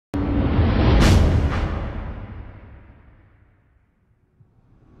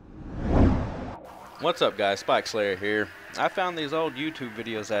What's up guys, SpikeSlayer here. I found these old YouTube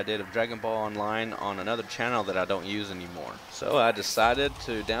videos I did of Dragon Ball Online on another channel that I don't use anymore. So I decided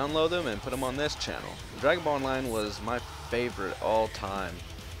to download them and put them on this channel. Dragon Ball Online was my favorite all-time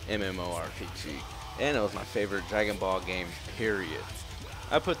MMORPG, and it was my favorite Dragon Ball game, period.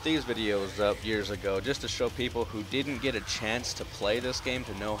 I put these videos up years ago just to show people who didn't get a chance to play this game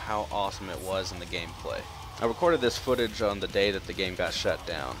to know how awesome it was in the gameplay. I recorded this footage on the day that the game got shut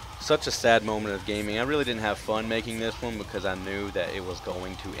down. Such a sad moment of gaming. I really didn't have fun making this one because I knew that it was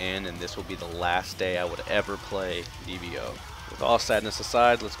going to end and this would be the last day I would ever play DBO. With all sadness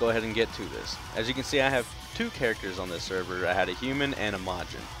aside, let's go ahead and get to this. As you can see, I have two characters on this server. I had a human and a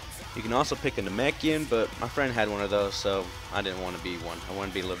Majin. You can also pick a Namekian, but my friend had one of those, so I didn't want to be one. I wanted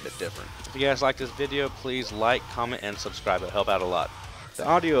to be a little bit different. If you guys like this video, please like, comment, and subscribe. It'll help out a lot. The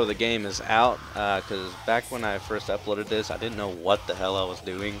audio of the game is out because back when I first uploaded this, I didn't know what the hell I was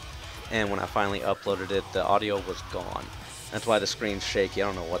doing, and when I finally uploaded it, the audio was gone. That's why the screen's shaky. I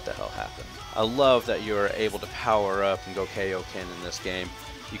don't know what the hell happened. I love that you're able to power up and go Kaioken in this game.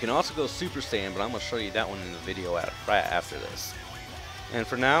 You can also go Super Saiyan, but I'm going to show you that one in the video right after this. And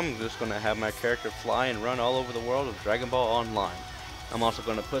for now, I'm just going to have my character fly and run all over the world of Dragon Ball Online. I'm also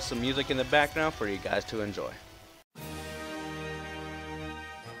going to put some music in the background for you guys to enjoy.